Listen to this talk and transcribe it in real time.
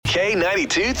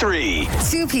K92 3.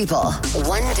 Two people,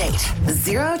 one date,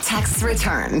 zero texts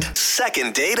returned.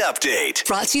 Second date update.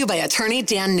 Brought to you by attorney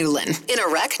Dan Newlin. In a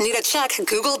wreck, need a check,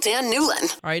 Google Dan Newlin.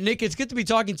 All right, Nick, it's good to be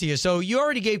talking to you. So you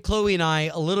already gave Chloe and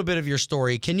I a little bit of your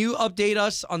story. Can you update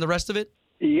us on the rest of it?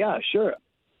 Yeah, sure.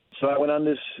 So I went on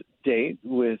this date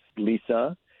with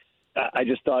Lisa. I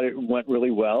just thought it went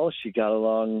really well. She got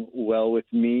along well with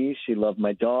me. She loved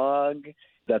my dog.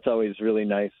 That's always really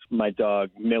nice. My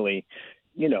dog, Millie.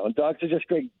 You know, dogs are just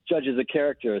great judges of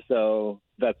character, so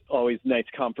that's always nice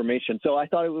confirmation. So I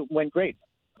thought it went great,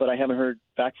 but I haven't heard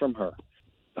back from her.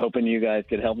 Hoping you guys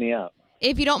could help me out.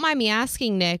 If you don't mind me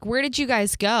asking, Nick, where did you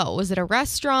guys go? Was it a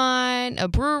restaurant, a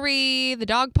brewery, the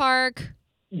dog park?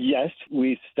 Yes,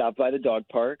 we stopped by the dog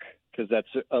park because that's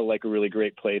a really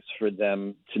great place for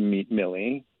them to meet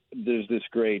Millie. There's this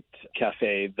great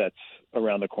cafe that's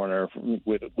around the corner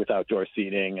with outdoor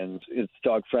seating, and it's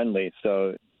dog friendly.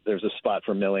 So there's a spot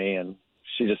for Millie, and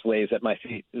she just lays at my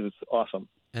feet. It was awesome.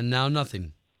 And now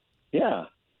nothing. Yeah.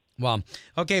 Well,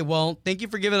 okay, well, thank you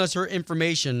for giving us her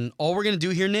information. All we're going to do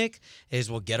here, Nick,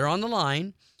 is we'll get her on the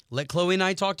line, let Chloe and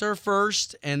I talk to her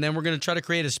first, and then we're going to try to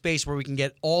create a space where we can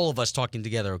get all of us talking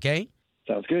together, okay?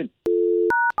 Sounds good.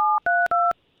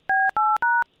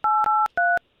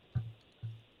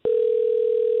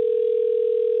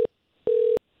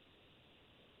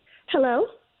 Hello?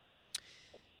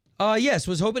 Yes,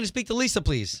 was hoping to speak to Lisa,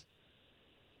 please.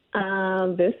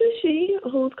 This is she.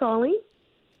 Who's calling?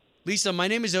 Lisa, my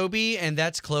name is Obi, and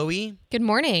that's Chloe. Good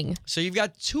morning. So you've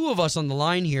got two of us on the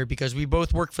line here because we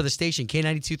both work for the station,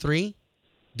 K92.3,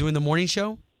 doing the morning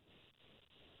show.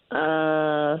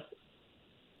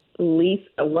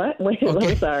 Lisa, what? Wait,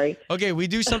 Okay. I'm sorry. Okay, we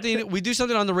do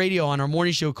something on the radio on our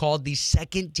morning show called the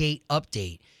Second Date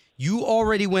Update. You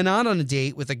already went out on a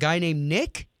date with a guy named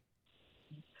Nick?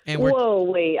 And Whoa,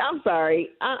 wait. I'm sorry.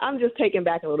 I'm just taken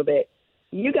back a little bit.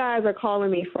 You guys are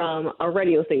calling me from a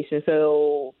radio station,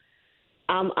 so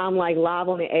I'm like live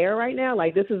on the air right now.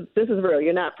 Like this is real.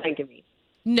 You're not pranking me.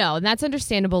 No, that's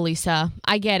understandable, Lisa.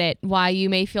 I get it, why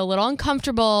you may feel a little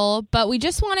uncomfortable, but we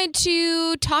just wanted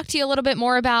to talk to you a little bit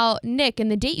more about Nick and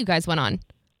the date you guys went on.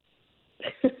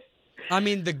 I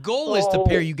mean, the goal is to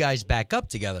pair you guys back up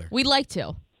together. We'd like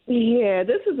to. Yeah,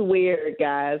 this is weird,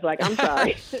 guys. Like, I'm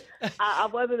sorry. I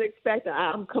wasn't expecting.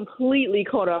 I'm completely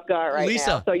caught off guard right Lisa,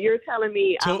 now. So you're telling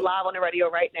me I'm live on the radio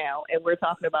right now, and we're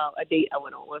talking about a date I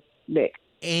went on with Nick.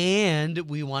 And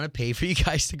we want to pay for you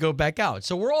guys to go back out.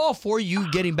 So we're all for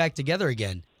you getting back together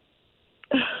again.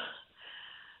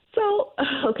 So,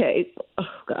 okay. Oh,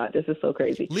 God, this is so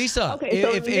crazy. Lisa, okay,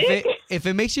 so if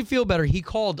it makes you feel better, he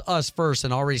called us first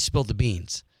and already spilled the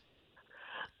beans.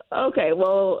 Okay,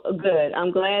 well, good.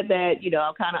 I'm glad that,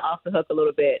 I'm kind of off the hook a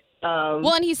little bit.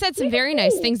 Well, and he said some very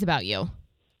nice things about you.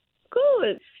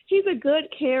 Good. He's a good,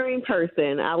 caring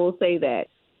person. I will say that.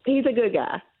 He's a good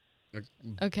guy.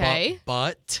 Okay.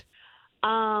 But?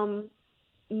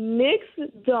 Nick's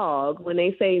dog, when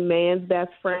they say man's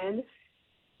best friend,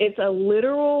 it's a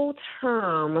literal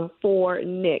term for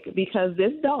Nick because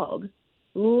this dog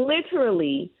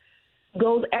literally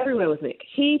goes everywhere with Nick.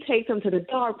 He takes him to the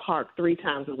dog park 3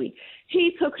 times a week.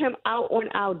 He took him out on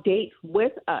our dates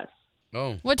with us.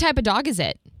 Oh. What type of dog is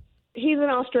it? He's an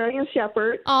Australian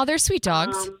Shepherd. Oh, they're sweet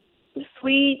dogs.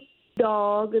 Sweet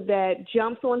dog that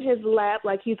jumps on his lap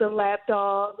like he's a lap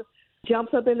dog,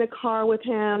 jumps up in the car with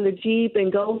him, the Jeep,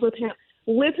 and goes with him.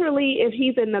 Literally, if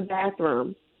he's in the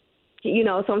bathroom,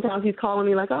 sometimes he's calling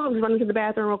me like, oh, I'm just running to the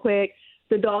bathroom real quick.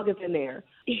 The dog is in there.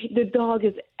 The dog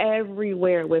is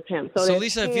everywhere with him. So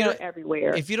Lisa,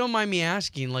 everywhere. If you don't mind me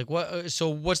asking, like, what's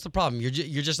the problem? You're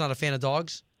just not a fan of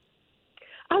dogs?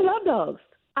 I love dogs.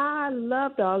 I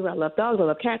love dogs. I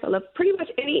love cats. I love pretty much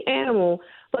any animal.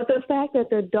 But the fact that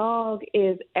the dog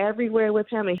is everywhere with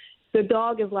him, and the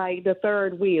dog is like the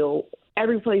third wheel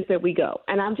every place that we go.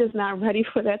 And I'm just not ready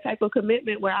for that type of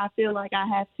commitment where I feel like I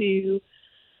have to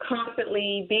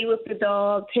constantly be with the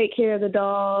dog, take care of the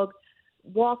dog,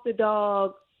 walk the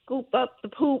dog, scoop up the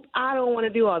poop. I don't want to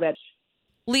do all that.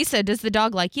 Lisa, does the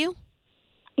dog like you?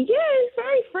 Yeah, he's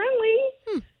very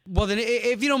friendly. Well, then,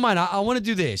 if you don't mind, I want to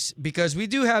do this because we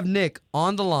do have Nick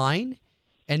on the line,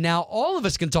 and now all of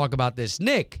us can talk about this.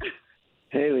 Nick.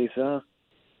 Hey, Lisa.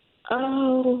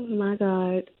 Oh, my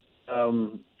God.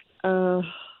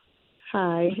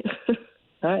 Hi.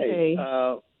 Hi. Hey.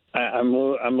 I'm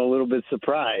a little bit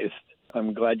surprised.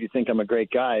 I'm glad you think I'm a great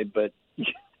guy, but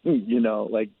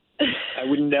I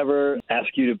would never ask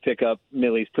you to pick up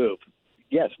Millie's poop.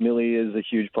 Yes, Millie is a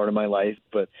huge part of my life,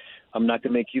 but I'm not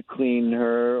going to make you clean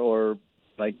her or,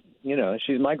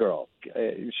 she's my girl.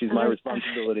 She's my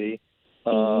responsibility.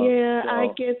 I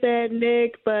get that,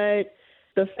 Nick, but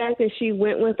The fact that she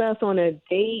went with us on a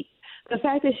date, the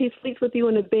fact that she sleeps with you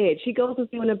in the bed, she goes with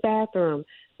you in the bathroom,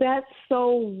 that's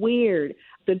so weird.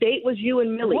 The date was you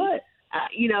and Millie. What?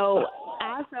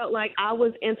 I felt like I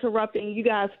was interrupting you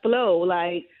guys' flow.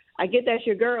 Like, I get that's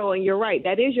your girl, and you're right.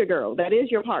 That is your girl. That is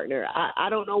your partner. I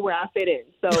don't know where I fit in.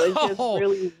 So it's just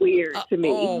really weird to me.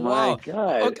 Oh, wow. My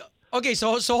God. Okay,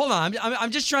 so hold on.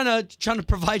 I'm just trying to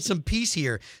provide some peace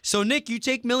here. So, Nick, you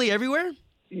take Millie everywhere?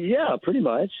 Yeah, pretty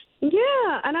much.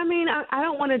 Yeah, and I mean, I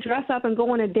don't want to dress up and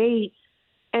go on a date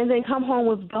and then come home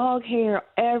with dog hair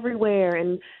everywhere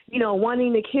and,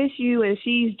 wanting to kiss you, and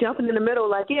she's jumping in the middle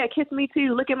like, yeah, kiss me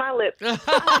too. Look at my lips. I hate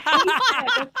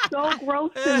that. It's so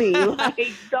gross to me.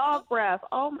 Like dog breath.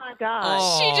 Oh, my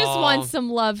gosh. She just wants some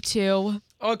love, too.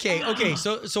 Okay.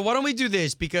 So why don't we do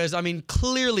this? Because, I mean,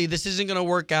 clearly this isn't going to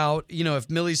work out. If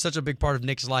Millie's such a big part of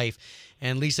Nick's life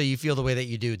and, Lisa, you feel the way that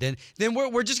you do, then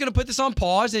we're just going to put this on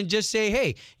pause and just say,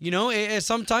 hey,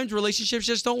 sometimes relationships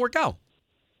just don't work out.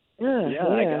 Yeah,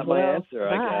 I got my answer,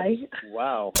 bye. I guess.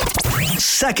 Wow.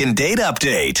 Second date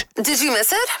update. Did you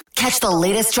miss it? Catch the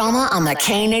latest drama on the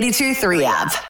K82 3 app.